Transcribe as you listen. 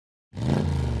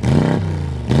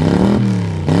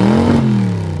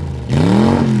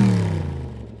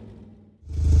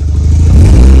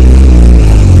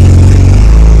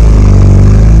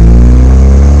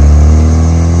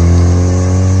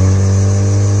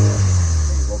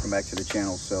back to the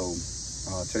channel. So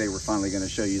today we're finally going to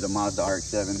show you the Mazda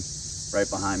RX-7 right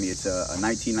behind me. It's a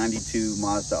 1992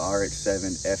 Mazda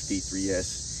RX-7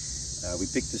 FD3S. We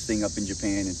picked this thing up in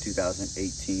Japan in 2018,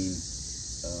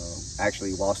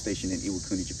 actually while stationed in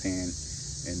Iwakuni, Japan,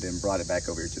 and then brought it back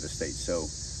over here to the States. So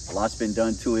a lot's been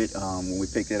done to it. When we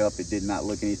picked it up, it did not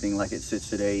look anything like it sits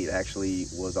today. It actually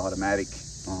was automatic,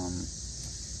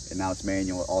 and now it's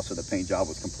manual. Also, the paint job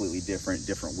was completely different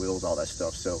wheels, all that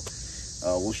stuff. So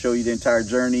we'll show you the entire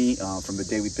journey from the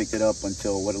day we picked it up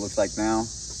until what it looks like now.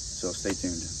 So stay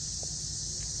tuned.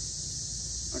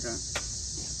 Okay.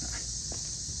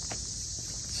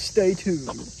 Stay tuned.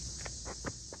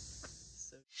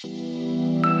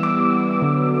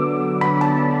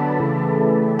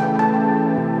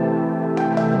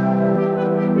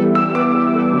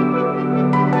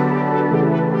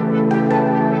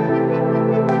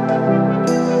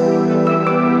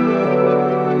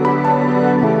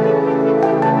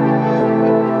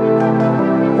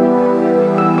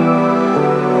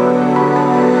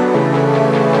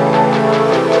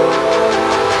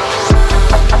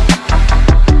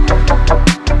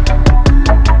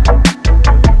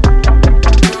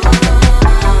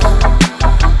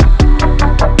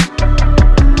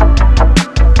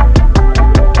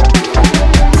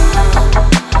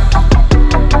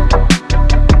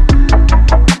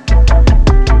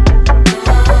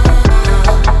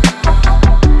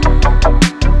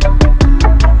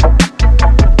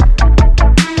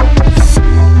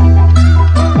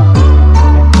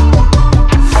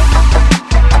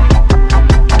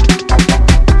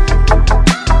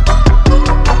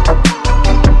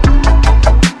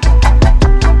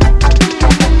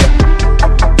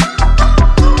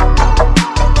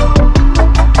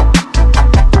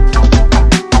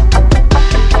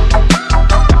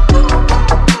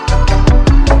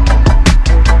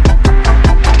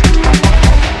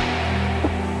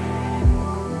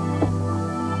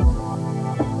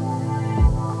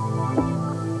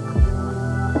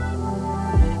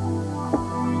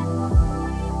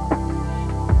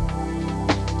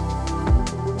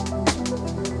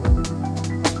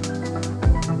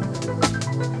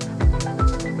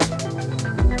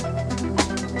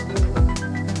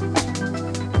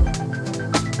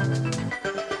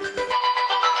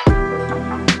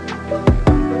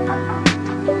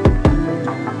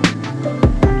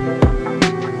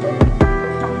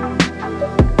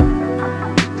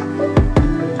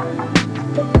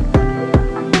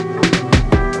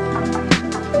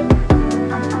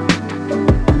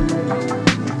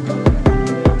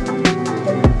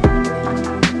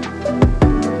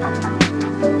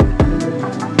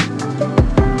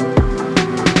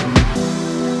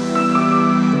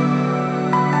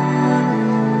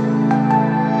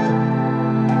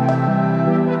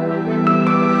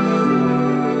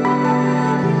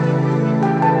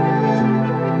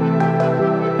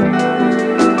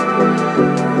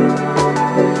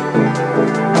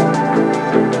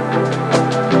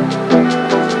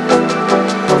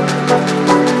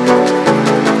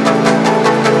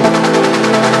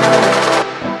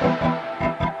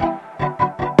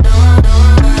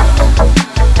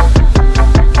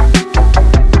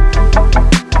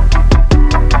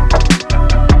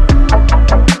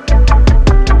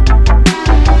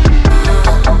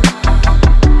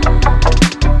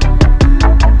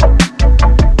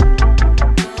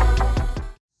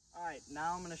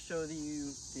 Now I'm going to show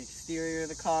you the exterior of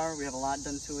the car. We have a lot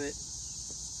done to it.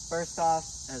 First off,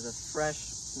 it has a fresh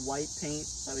white paint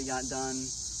that we got done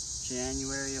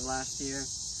January of last year.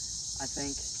 I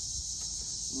think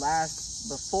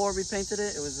before we painted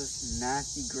it, it was this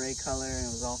nasty gray color and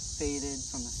it was all faded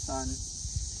from the sun.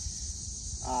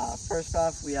 First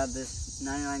off, we have this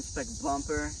 99 spec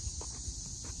bumper,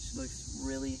 which looks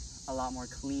really a lot more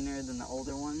cleaner than the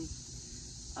older ones.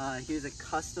 Here's a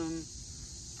custom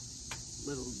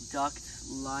little duct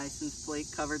license plate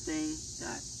cover thing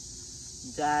that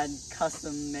Dad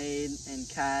custom made in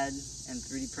CAD and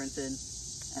 3D printed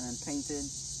and then painted.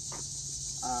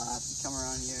 If you come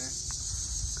around here.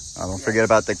 Don't forget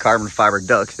about the carbon fiber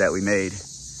ducts that we made.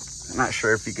 I'm not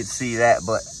sure if you could see that,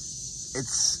 but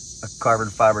it's a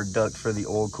carbon fiber duct for the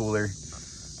oil cooler.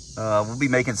 We'll be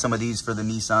making some of these for the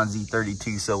Nissan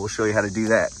Z32, so we'll show you how to do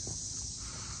that.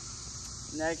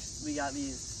 Next, we got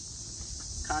these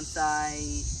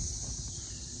Kansai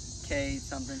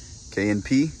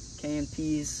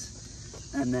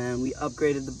K&Ps, and then we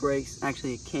upgraded the brakes.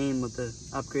 Actually, it came with the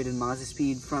upgraded Mazda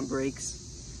Speed front brakes.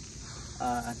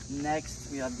 Next,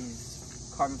 we have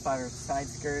these carbon fiber side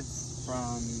skirts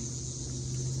from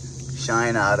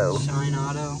Shine Auto.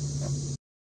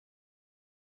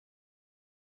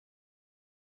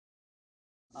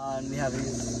 And we have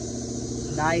these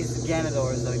Nice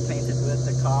Ganadors that we painted with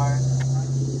the car.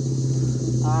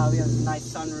 We have a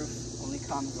nice sunroof, only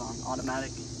comes on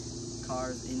automatic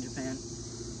cars in Japan,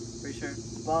 pretty sure.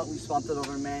 But we swapped it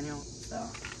over to manual, so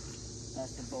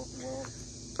best of both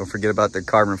worlds. Don't forget about the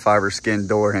carbon fiber skin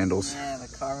door handles. Yeah, the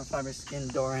carbon fiber skin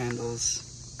door handles,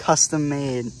 custom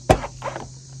made.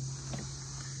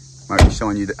 Might be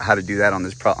showing you how to do that on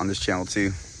this channel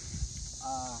too.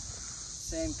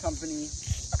 Same company,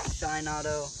 Shine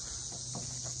Auto.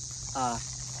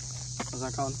 What's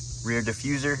that called? Rear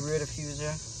diffuser. Rear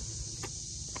diffuser.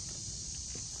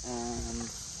 And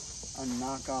a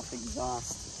knockoff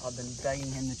exhaust. I've been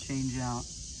begging him to change out.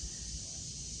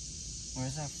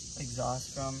 Where's that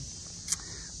exhaust from?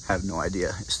 I have no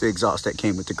idea. It's the exhaust that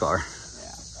came with the car.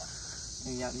 Yeah.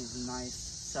 And you got these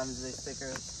nice 7's Day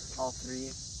stickers, all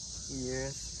 3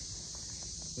 years.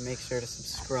 Make sure to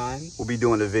subscribe. We'll be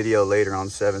doing a video later on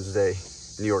 7's Day,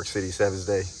 New York City 7's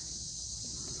Day.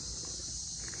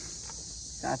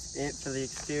 That's it for the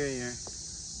exterior.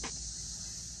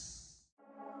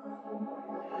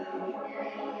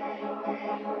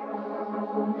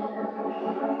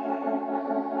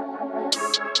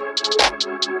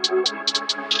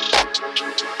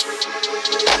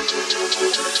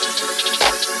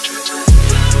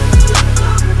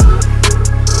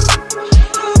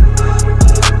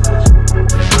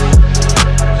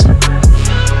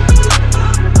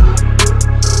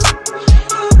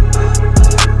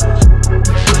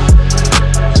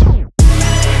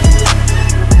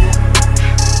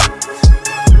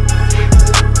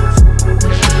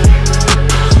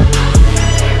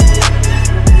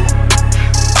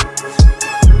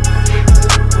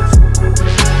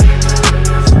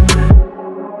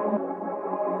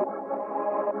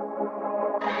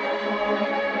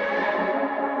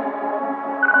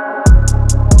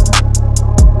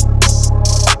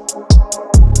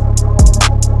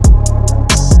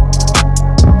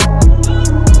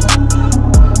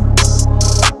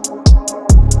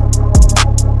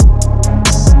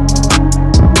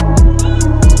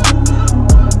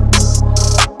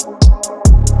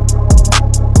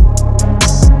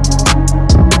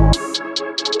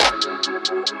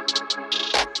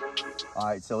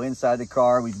 Alright, so inside the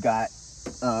car we've got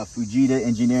Fujita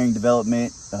Engineering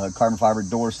Development carbon fiber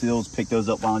door seals. Picked those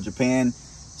up while in Japan.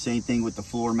 Same thing with the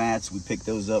floor mats. We picked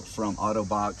those up from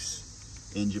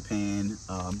Autobox in Japan.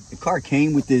 The car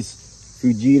came with this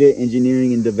Fujita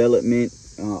Engineering and Development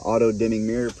auto dimming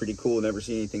mirror. Pretty cool. Never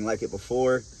seen anything like it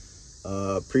before.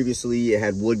 Previously it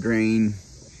had wood grain.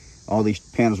 All these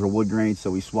panels were wood grain,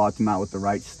 so we swapped them out with the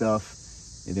right stuff.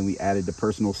 And then we added the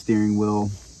personal steering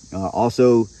wheel.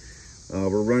 Also,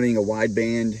 we're running a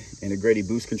wideband and a Grady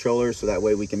boost controller, so that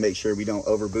way we can make sure we don't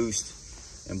over boost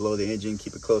and blow the engine.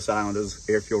 Keep a close eye on those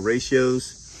air fuel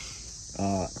ratios.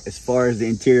 As far as the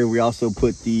interior, we also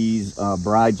put these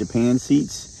Bride Japan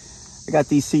seats. I got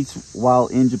these seats while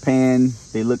in Japan.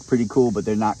 They look pretty cool, but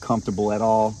they're not comfortable at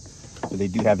all. But they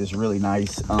do have this really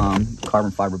nice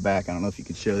carbon fiber back. I don't know if you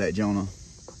could show that, Jonah.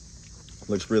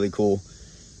 Looks really cool.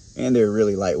 And they're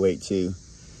really lightweight too.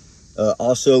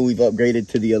 Also, we've upgraded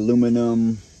to the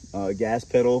aluminum gas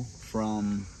pedal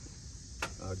from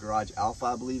Garage Alpha,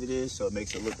 I believe it is. So it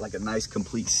makes it look like a nice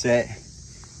complete set.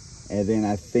 And then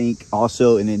I think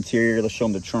also in the interior, let's show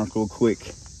them the trunk real quick.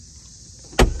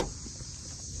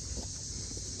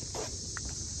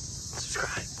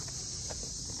 Subscribe.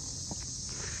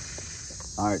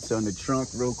 All right, so in the trunk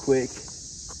real quick,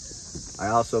 I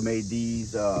also made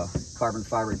these carbon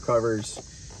fiber covers.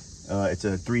 It's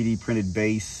a 3D printed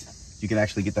base. You can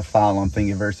actually get the file on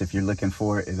Thingiverse if you're looking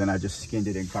for it. And then I just skinned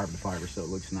it in carbon fiber so it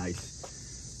looks nice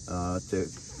to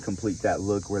complete that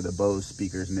look where the Bose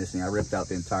speaker is missing. I ripped out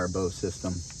the entire Bose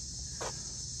system.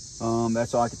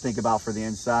 That's all I could think about for the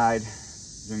inside.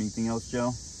 Is there anything else,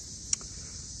 Joe?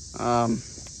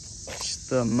 Just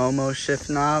the Momo shift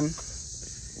knob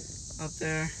up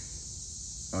there.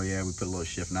 Oh yeah, we put a little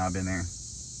shift knob in there.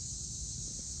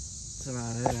 That's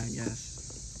about it, I guess.